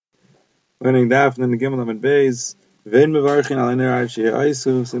Learning Daf and the Gimel and Beis. Vein mevarchin al ner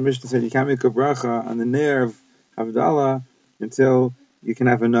aisu. So the Mishnah said you can't make a bracha on the ner of Havdalah until you can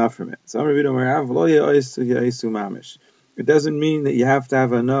have enough from it. So I'm reading where have lo aisu mamish. It doesn't mean that you have to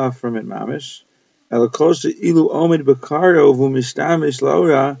have enough from it mamish. El kosha ilu omid bekaro vu mishtamish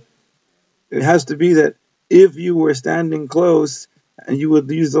laora. It has to be that if you were standing close and you would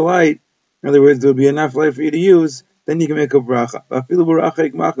use the light, in other words, there would be enough light for you to use, then you can make a bracha.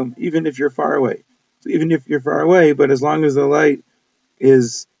 Even if you're far away. So even if you're far away, but as long as the light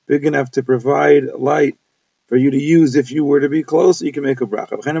is big enough to provide light for you to use if you were to be close, you can make a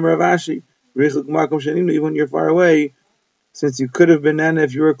bracha. Even when you're far away, since you could have been then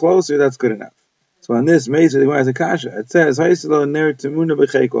if you were closer, that's good enough. So on this Mesa, has a kasha. It says, a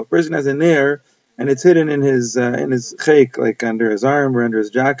person has a nair, and it's hidden in his chayk, like under his arm or under his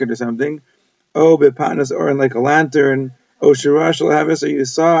jacket or something. Oh, bepanas, or in like a lantern. Oh, shirash shall have us, or you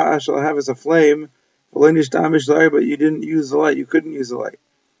saw shall have us a flame. But you didn't use the light. You couldn't use the light.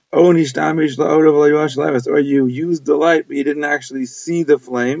 Oh, nishtamish la'orav, or you used the light, but you didn't actually see the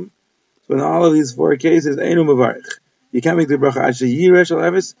flame. So in all of these four cases, einu mavarich. You can't make the bracha asher yireh shall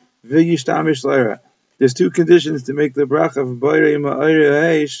have us. There's two conditions to make the bracha of Boirei Ma'orei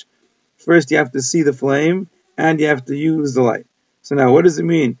Haish. First, you have to see the flame, and you have to use the light. So now, what does it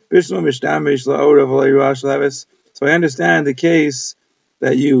mean? So I understand the case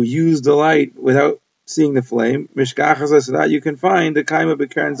that you use the light without seeing the flame, so that you can find the kaima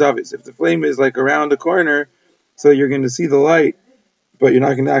b'karen zavis. If the flame is like around the corner, so you're going to see the light, but you're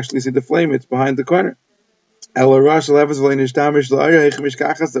not going to actually see the flame, it's behind the corner. But the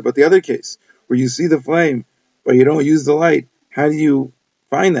other case, where you see the flame, but you don't use the light, how do you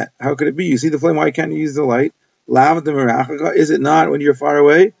find that? How could it be? You see the flame, why can't you use the light? Is it not when you're far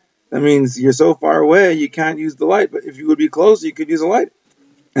away? That means you're so far away, you can't use the light, but if you would be closer, you could use the light.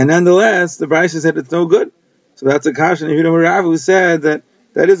 And nonetheless, the Berachos said it's no good. So that's a kasha. And Rav who said that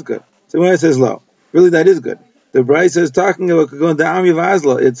is good. So when it says low, really that is good. The Berachos is talking about going down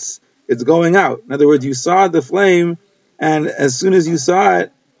Yavazla. It's going out. In other words, you saw the flame, and as soon as you saw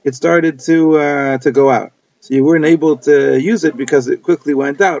it, it started to go out. So you weren't able to use it because it quickly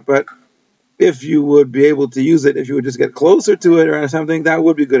went out. But if you would be able to use it, if you would just get closer to it or something, that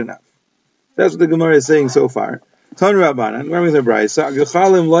would be good enough. That's what the Gemara is saying so far. Ton Rabbanan, where is the Brayso?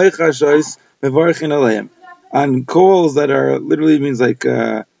 On coals that are literally means like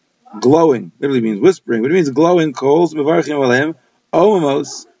glowing, literally means whispering, but it means glowing coals.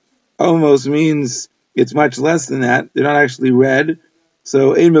 Omos means it's much less than that. They're not actually red.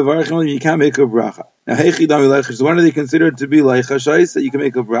 So you can't make a bracha. Now, so when are they considered to be leichashais that you can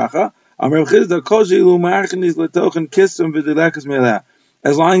make a bracha?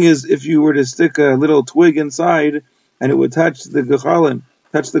 As long as if you were to stick a little twig inside and it would touch the gechalim,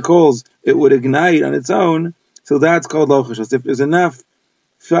 touch the coals, it would ignite on its own. So that's called leichashais. If there's enough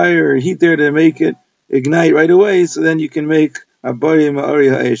fire or heat there to make it ignite right away, so then you can make a Boirei Ma'orei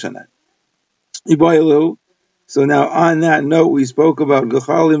Haish on that. So now on that note, we spoke about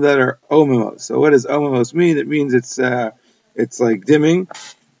gechalim that are omimos. So what does omimos mean? It means it's like dimming.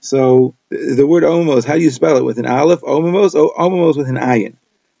 So the word omimos, how do you spell it? With an aleph, omimos, or omimos with an ayin?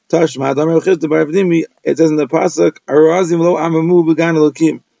 Tashma, it says in the pasuk, arazim lo amamu b'gan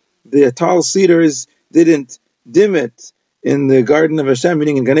elokim. The tall cedars didn't dim it in the garden of Hashem,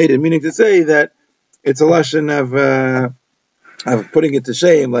 meaning in Gan Eden, meaning to say that it's a lashon of putting it to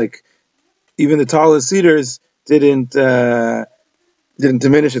shame, like even the tallest cedars didn't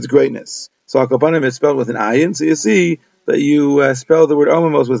diminish its greatness. So Akapanim is spelled with an ayin, so you see that you spell the word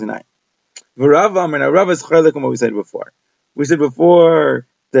omimos with an ayin. Now Rav is chaylik on what we said before. We said before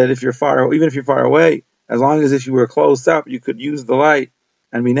that if you're even if you're far away, as long as if you were close up, you could use the light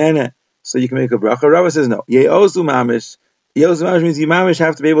and minene, so you can make a bracha. Rav says no. Ye'osu mamish. Ye'osu mamish means you mamish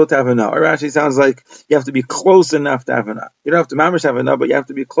have to be able to have enough. Or actually sounds like you have to be close enough to have enough. You don't have to mamish have enough, but you have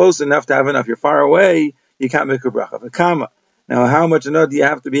to be close enough to have enough. You're far away, you can't make a bracha. V'kama. Now, how much enough do you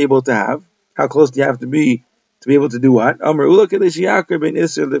have to be able to have? How close do you have to be able to do what? To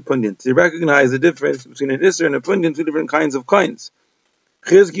recognize the difference between an isser and a punyan, two different kinds of coins.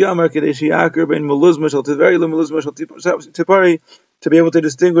 To be able to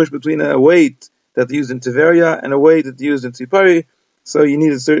distinguish between a weight that they use in Tiveria and a weight that they use in Tzipari, so you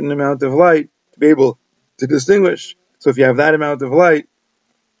need a certain amount of light to be able to distinguish. So if you have that amount of light,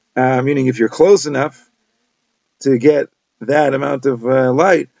 meaning if you're close enough to get that amount of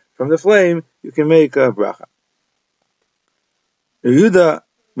light from the flame, you can make a bracha. Yehuda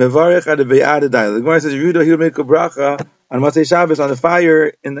mevarech ad be'ad. The Gemara says Yehuda, he will make a bracha on Motzei Shabbos on the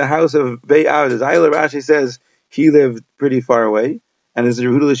fire in the house of Be'ad. Rashi says he lived pretty far away, And it's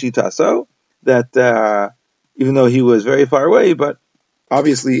Yehuda L'Shita, so that even though he was very far away, but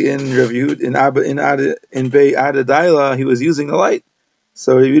obviously in Rav in Bei Adadaila, he was using the light.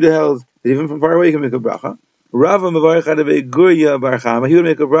 So Yehuda held that even from far away he can make a bracha. Rava Mavarich had a Bei Gurya Barachama. He would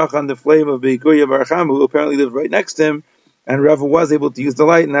make a bracha on the flame of Bei Gurya Barachama, who apparently lived right next to him, and Rava was able to use the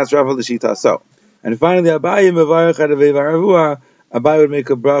light, and that's Rava L'Shita. So, and finally, Abaye Mavarich had a Bei Varavua. Abaye would make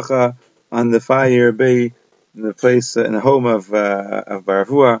a bracha on the fire Bei, in the place, in the home of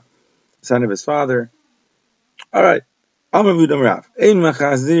Baravua, son of his father. All right. Amar Vudam Rav. Ein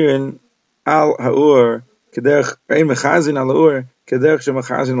machazirin al ha'ur kederch. Ein machazin al ha'ur kederch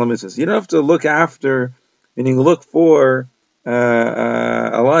shemachazin al mitzvahs. You don't have to look after, meaning look for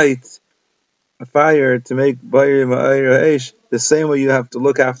a light, a fire to make bayir ma'ayir ha'esh the same way you have to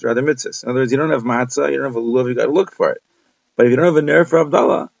look after other mitzvahs. In other words, you don't have matzah, you don't have a lulav, you got to look for it. But if you don't have a ner for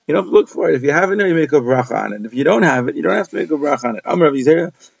Abdallah, you don't have to look for it. If you have a ner, you make a bracha on it. If you don't have it, you don't have to make a bracha on it. Amar Rav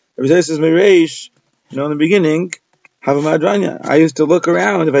Yizera. Rav Yizera says, Mereish, in the beginning, have a madranya. I used to look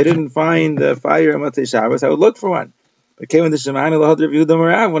around. If I didn't find the fire on Matzei Shabbos, I would look for one. But came in the Shemana Lahad Rav Yehuda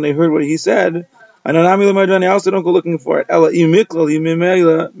Marav, when I heard what he said, I also don't go looking for it.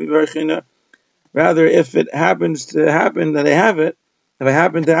 Rather, if it happens to happen that I have it, if I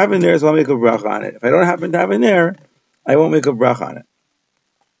happen to have it there, so I'll make a bracha on it. If I don't happen to have it there, I won't make a bracha on it.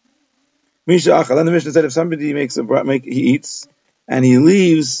 Misha Achal. Then the Mishnah said if somebody he eats and he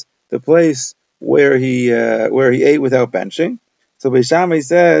leaves the place where he ate without benching, so Beis Shammai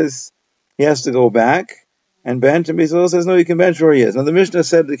says he has to go back and bench, and Beis Hillel says no, he can bench where he is. Now the Mishnah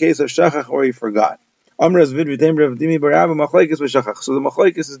said the case of shachach where he forgot. So the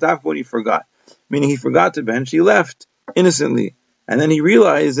machlokes is daf when he forgot, meaning he forgot to bench, he left innocently, and then he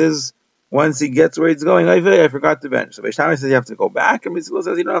realizes once he gets where he's going, I forgot to bench. So Beis Shammai says you have to go back, and Beis Hillel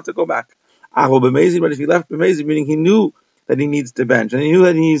says you don't have to go back. But if he left b'mezid, meaning he knew that he needs to bench, and he knew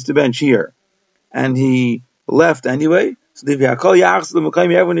that he needs to bench here, and he left anyway, so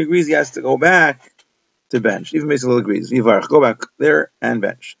everyone agrees he has to go back to bench. Even Beis Hillel agrees. Go back there and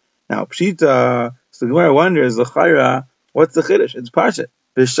bench. Now, Pshita, so the Gemara wonders, what's the chiddush? It's Pashat.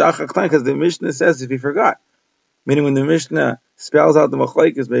 Because the Mishnah says if he forgot. Meaning when the Mishnah spells out the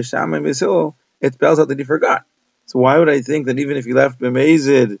machlokes Beis Shammai and Beis Hillel, it spells out that he forgot. So why would I think that even if he left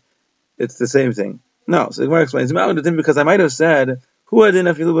b'mezid, it's the same thing? No. So the Gemara explains, because I might have said, who adin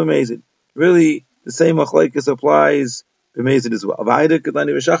afilu b'mezid? Really, the same machlokes applies b'mezid as well.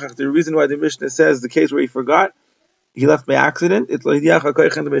 The reason why the Mishnah says the case where he forgot, he left by accident, it's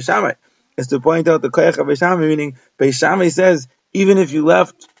to point out the koyach of Beis Shammai, meaning Beis Shammai says, even if you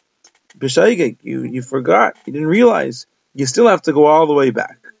left b'shaygig, you forgot, you didn't realize, you still have to go all the way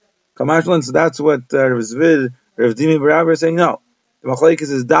back. So that's what Rav Zvid, Rav Dimi Baraber are saying. No, the machlokes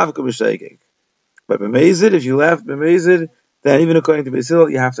is davka b'shaygig. But b'mezid, if you left b'mezid, then even according to Beis Hillel,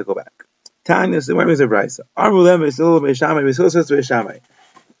 you have to go back. Tanya, the Gemara is a brayso. Amrulem Beis Hillel Beis Shammai. Beis Hillel says to Beis Shammai,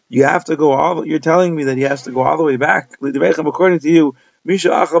 you have to go you're telling me that he has to go all the way back. According to you, Misha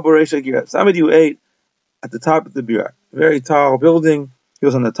Achal Boreisha Gira. Somebody who ate at the top of the bira, a very tall building. He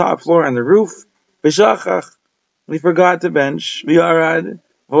was on the top floor on the roof. B'shachach, he forgot to bench. V'yarad,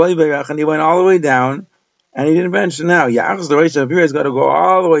 and he went all the way down, and he didn't bench. So now, Yachas the Reisha Bira has got to go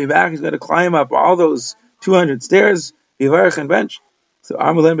all the way back. He's got to climb up all those 200 stairs. V'yarach and bench. So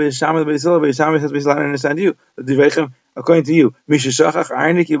Amulem Beis Shammai Beis Hillel. Beis Shammai says, Beis Hillel, I don't understand you. According to you, Misha Shachach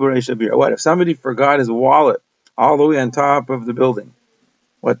Arniki Boreisha Bira. What if somebody forgot his wallet all the way on top of the building?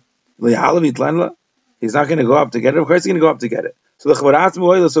 What? He's not going to go up to get it. Of course he's going to go up to get it. So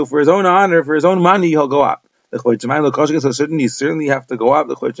for his own honor, for his own money, he'll go up. So certainly you have to go up.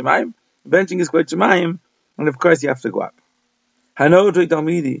 Benching is quite Shemayim, and of course you have to go up. There were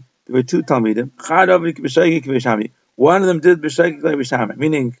two Talmidim. One of them did b'shaygig like Beis Shammai,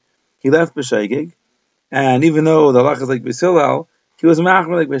 meaning he left b'shaygig, and even though the halach is like Beis Hillel, he was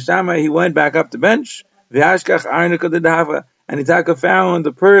machmer like Beis Shammai. He went back up to bench. And Itaka found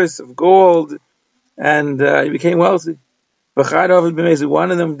the purse of gold, and he became wealthy.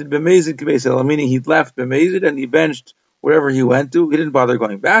 One of them did b'mezid k'Beis Hillel, meaning he left b'mezid and he benched wherever he went to. He didn't bother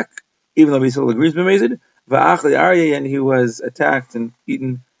going back, even though Beis Hillel agrees b'mezid. And he was attacked and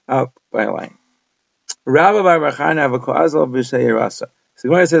eaten up by a lion. Rabbi Bar Rachana v'koazal b'sheyirasa. So the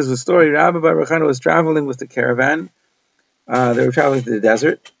Gemara says the story. Rabbi Bar Rachana was traveling with the caravan. They were traveling to the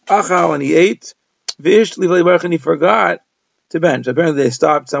desert. Achal, and he ate. And he forgot to bench. Apparently they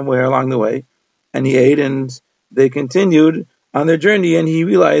stopped somewhere along the way, and he ate, and they continued on their journey, and he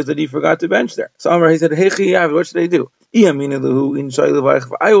realized that he forgot to bench there. So Amar, he said, Hey Chiyav, what should I do? I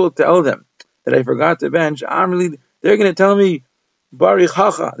will tell them that I forgot to bench. They're going to tell me, Barich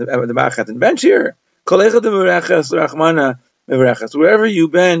Hacha, the Bachat and bench here. Berachos. Wherever you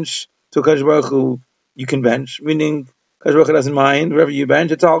bench to Kadosh Baruch Hu, you can bench, meaning Kadosh Baruch Hu doesn't mind. Wherever you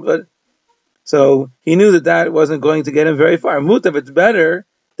bench, it's all good. So he knew that wasn't going to get him very far. Mutav, it's better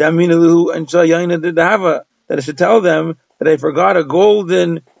that it should tell them that I forgot a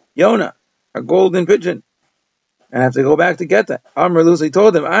golden Yonah, a golden pigeon, and I have to go back to get that. Amr Lucy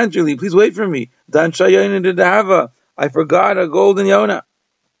told him, Anjali, please wait for me. I forgot a golden Yonah.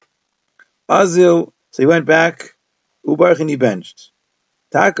 Azil, so he went back, Ubarch, and he benched.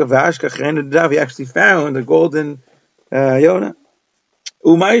 He actually found a golden Yonah.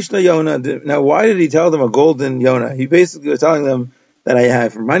 Umayishna Yonah. Now, why did he tell them a golden Yonah? He basically was telling them that I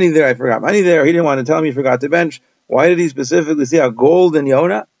have money there, I forgot money there. He didn't want to tell me he forgot to bench. Why did he specifically say a golden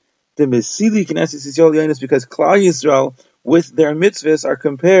Yonah? The Mesili Knesset Yisrael Yonas, because Klal Yisrael with their mitzvahs are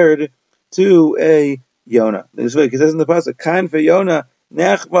compared to a Yonah. This way, because it says in the pasuk, "Kan for Yonah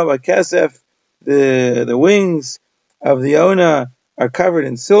nechma b'kesef." The wings of the Yonah are covered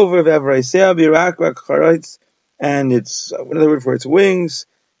in silver. V'avraisea b'yirakrak charetz, and it's another word for its wings.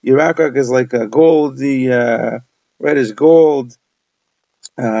 Yirakrak is like a gold, the reddish gold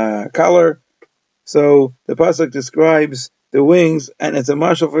color. So the pasuk describes the wings, and it's a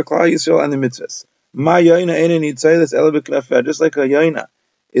marshal for Klal Yisrael and the mitzvahs. Ma Yonah einin yitzayles ela b'knafeh, just like a Yonah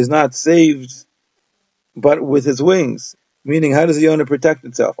is not saved, but with its wings. Meaning, how does the Yonah protect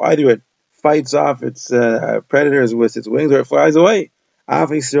itself? Either it fights off its predators with its wings, or it flies away. Af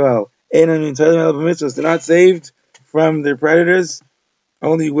Yisrael einin yitzayles ela b'mitzvahs, they're not saved from their predators,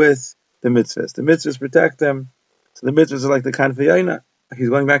 only with the mitzvahs. The mitzvahs protect them. So the mitzvahs are like the kan for Yonah. He's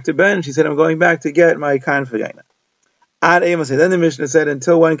going back to bench. He said, I'm going back to get my kan for Yonah. Then the Mishnah said,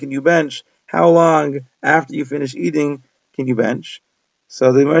 until when can you bench? How long after you finish eating can you bench?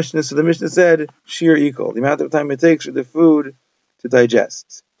 So the Mishnah said, shear equal, the amount of time it takes for the food to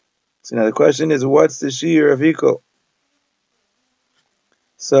digest. So now the question is, what's the shear of equal?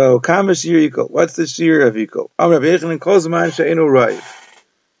 So, kama shear equal. What's the shear of equal? As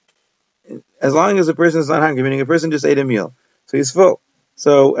long as a person is not hungry, meaning a person just ate a meal, so he's full.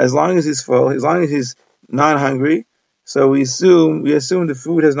 So as long as he's full, as long as he's not hungry, so we assume the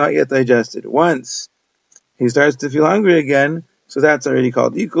food has not yet digested. Once he starts to feel hungry again, so that's already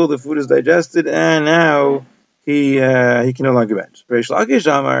called equal. The food is digested, and now he can no longer bench. Reish Lakish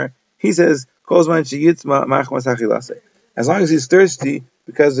Amar, he says, as long as he's thirsty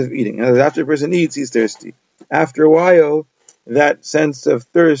because of eating. After a person eats, he's thirsty. After a while, that sense of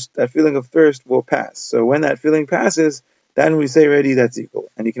thirst, that feeling of thirst will pass. So when that feeling passes, then we say already that's equal,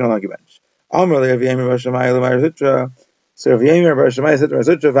 and he can no longer bench. So Rav Yemer Bar Shammai said to Mar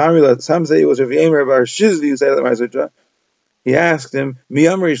Sutra, some say it was Rav Yemer Bar Shizli who said to Mar Sutra. He asked him, Mi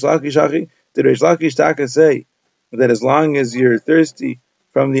Amar Reish Lakish, did Reish Lakish Taka say that as long as you're thirsty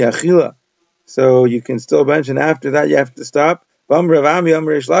from the achila, so you can still bench, and after that you have to stop? He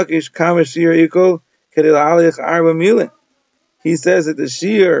says that the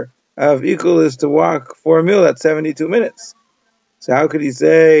shear of equal is to walk 4 mil, that's 72 minutes. So how could he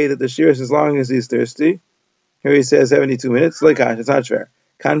say that the shear is as long as he's thirsty? Here he says 72 minutes. Like, it's not fair.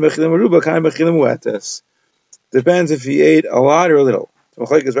 Depends if he ate a lot or a little. So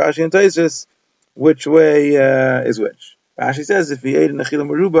Rashi and Taisus, which way is which? Rashi says if he ate an achilam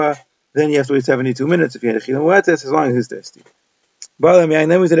meruba, then you have to wait 72 minutes. If you had achilam muetes, as long as he's thirsty. But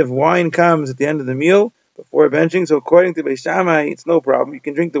then we said if wine comes at the end of the meal, before benching, so according to Beis Shammai, it's no problem. You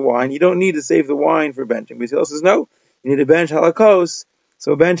can drink the wine. You don't need to save the wine for benching. Beis Hillel says no. You need to bench halakos,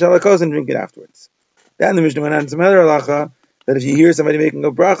 so bench halakos and drink it afterwards. Then the Mishnah went on to some other halacha that if you hear somebody making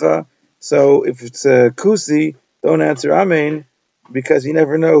a bracha, so if it's a kusi, don't answer amen, because you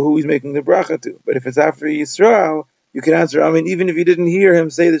never know who he's making the bracha to. But if it's after Yisrael, you can answer amen even if you didn't hear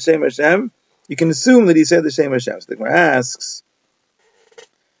him say the Shem Hashem. You can assume that he said the Shem Hashem. So the Gemara asks,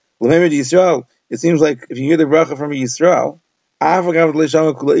 L'memer Yisrael. It seems like if you hear the bracha from Yisrael,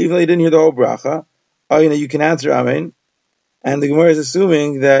 even though you didn't hear the whole bracha, you can answer amen. And the Gemara is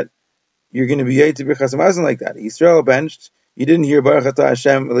assuming that you're going to be yet to birchas hamazon like that. Yisrael benched. You didn't hear Baruch Atah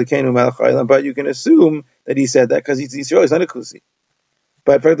Hashem Elokeinu Melech Haolam, but you can assume that he said that because he's Yisrael. He's not a kusi.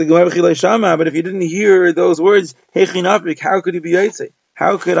 But if you didn't hear those words, how could he be yaitze?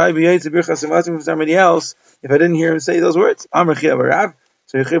 How could I be yaitze birchas hamazon from somebody else if I didn't hear him say those words? Amar Chia Barav.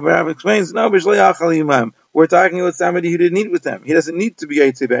 So Rav explains, no, we're talking about somebody who didn't eat with them. He doesn't need to be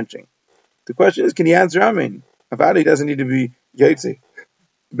yaitze benching. The question is, can he answer amen? About he doesn't need to be yaitze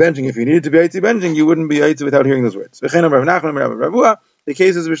benching. If you needed to be yaitze benching, you wouldn't be yaitze without hearing those words. The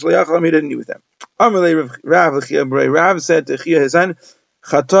cases which he didn't eat with them. Rav said to Chia his son,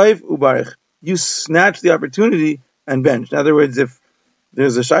 Chatoiv ubarich, you snatch the opportunity and bench. In other words, if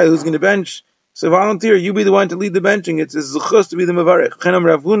there's a shayla who's going to bench, So volunteer, you be the one to lead the benching. It's a zuchus to be the mevarich. Chenam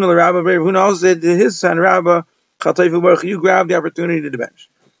Rav Huna, Rav Huna also said to his son Rabba, Chatayfu Baruch, you grab the opportunity to bench.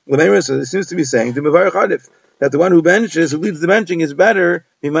 So it seems to be saying to mevarich adif that the one who benches, who leads the benching, is better.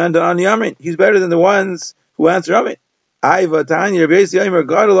 Mimanda an yamin. He's better than the ones who answer amin. Aiva Tanya Beis Yamer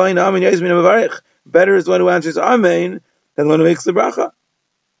God Elohin Amin Yasmin mevarich. Better is the one who answers amin than the one who makes the bracha.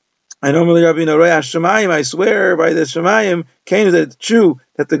 I normally Rabbi Noray Hashemayim, I swear by the Shemayim, came that it's true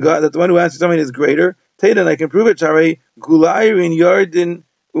that the one who answers something is greater. Taidan, I can prove it, Shari, Gulayrin Yardin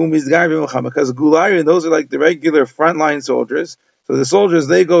Umizgar B'Muhammad, because Gulayrin, those are like the regular frontline soldiers. So the soldiers,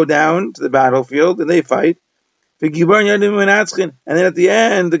 they go down to the battlefield and they fight. And then at the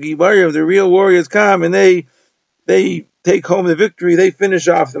end, the Gibarim, the real warriors come and they take home the victory, they finish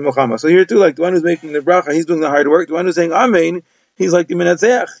off the Muhammad. So here too, like the one who's making the bracha, he's doing the hard work. The one who's saying Amen, he's like the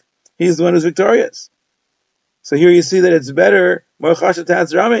Menatzeach. He's the one who's victorious. So here you see that it's better.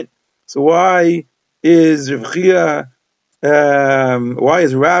 So why is Rav Chia, why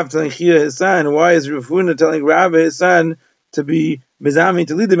is Rav telling Chia his son? Why is Rav Huna telling Rav his son to be mizami,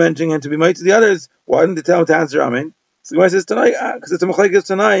 to lead the benching, and to be might to the others? Why didn't they tell him to answer Amen? So the Gemara says tonight, because it's a machlekes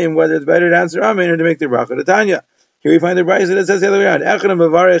tonight, whether it's better to answer Amen or to make the bracha. The Tanya. Here we find the brayso that says the other way around.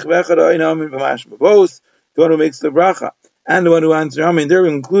 Both the one who makes the bracha and the one who answers Amen, they're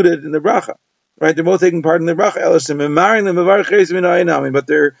included in the bracha. Right? They're both taking part in the bracha. But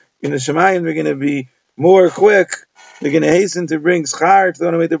they're in the Shemayim, they're going to be more quick. They're going to hasten to bring schar to the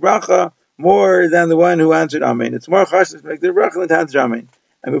one who made the bracha more than the one who answered Amen. It's more chashish to make the bracha than to answer Amen.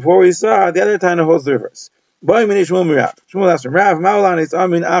 And before we saw, the other Tana holds the reverse. Shmuel asked him, Rav,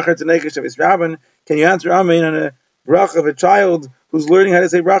 can you answer Amen on a bracha of a child who's learning how to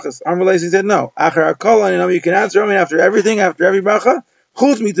say brachas? He said no. You can answer Amen after everything, after every bracha,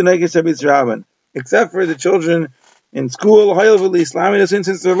 except for the children in school,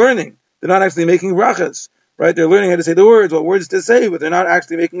 since they're learning. They're not actually making brachas. Right? They're learning how to say the words, what words to say, but they're not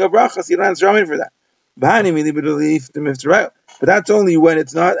actually making a bracha, so you don't answer Amen for that. But that's only when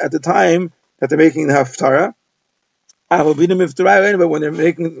it's not at the time that they're making the haftarah. But when they're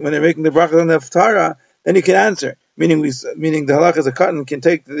making the bracha on the haftarah, then you can answer. Meaning the halach is a cotton can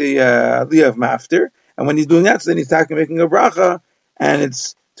take the aliyah of maftir, and when he's doing that, so then he's making a bracha, and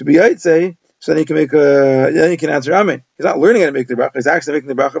it's to be say, so then he can then he can answer Amen. He's not learning how to make the bracha; he's actually making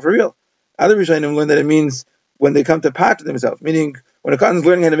the bracha for real. Other Rishonim learn that it means when they come to pat themselves, meaning when a cotton is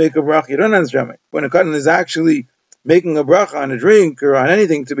learning how to make a bracha, you don't answer Amen. When a cotton is actually making a bracha on a drink or on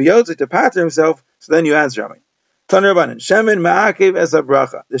anything to be yotze, to pat himself, so then you answer Amen. Taner Rabbanan, shemen ma'akev es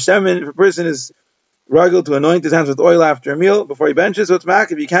bracha. The shemen, if a person is ragel to anoint his hands with oil after a meal before he benches, so it's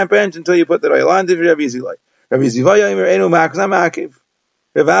ma'akev. You can't bench until you put that oil on. Rabbi Zilai Yomer enu ma'akev.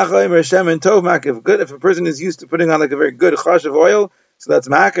 Rav Acha Yomer shemen tov ma'akev. Good if a person is used to putting on like a very good chash of oil, so that's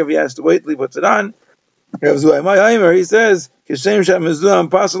ma'akev. He has to wait till he puts it on. Rav Zuhair, he says, just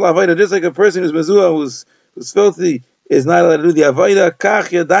like a person who's mezuzah, who's filthy, is not allowed to do the avodah, kach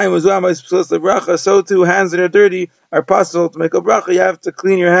yadayim mezuzah ma'is the bracha, so too hands that are dirty are possible to make a bracha. You have to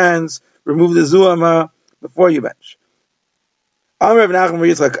clean your hands, remove the zuama before you bench. I don't know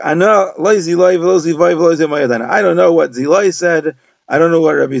what Zilai said, I don't know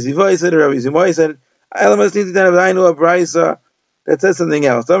what Rabbi Zivai said or Rabbi Zimai said. I know a brayso that says something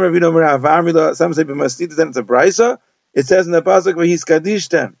else. Some say it's a brayso. It says in the pasuk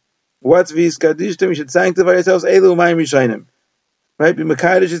v'hiskadishtem. What's v'hiskadishtem? You should sanctify yourselves. Elu mayim rishayim. Right? Be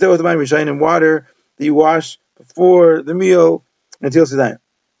mekadosh yourself with mayim rishayim, water that you wash before the meal until sedayim.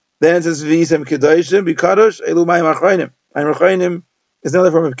 Then it says v'hisem kedoshim b'kadosh elu mayim achronim. Mayim achronim is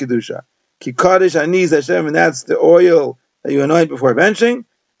another form of kedusha. Ki kadosh ani Hashem, and that's the oil that you anoint before benching.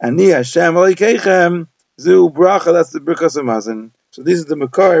 Ani Hashem alikechem. Zu bracha, that's the Berachos of Mazon. So these are the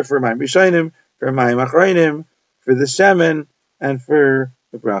makar for my Rishayim, for my Machrayim, for the Shemen, and for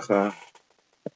the bracha.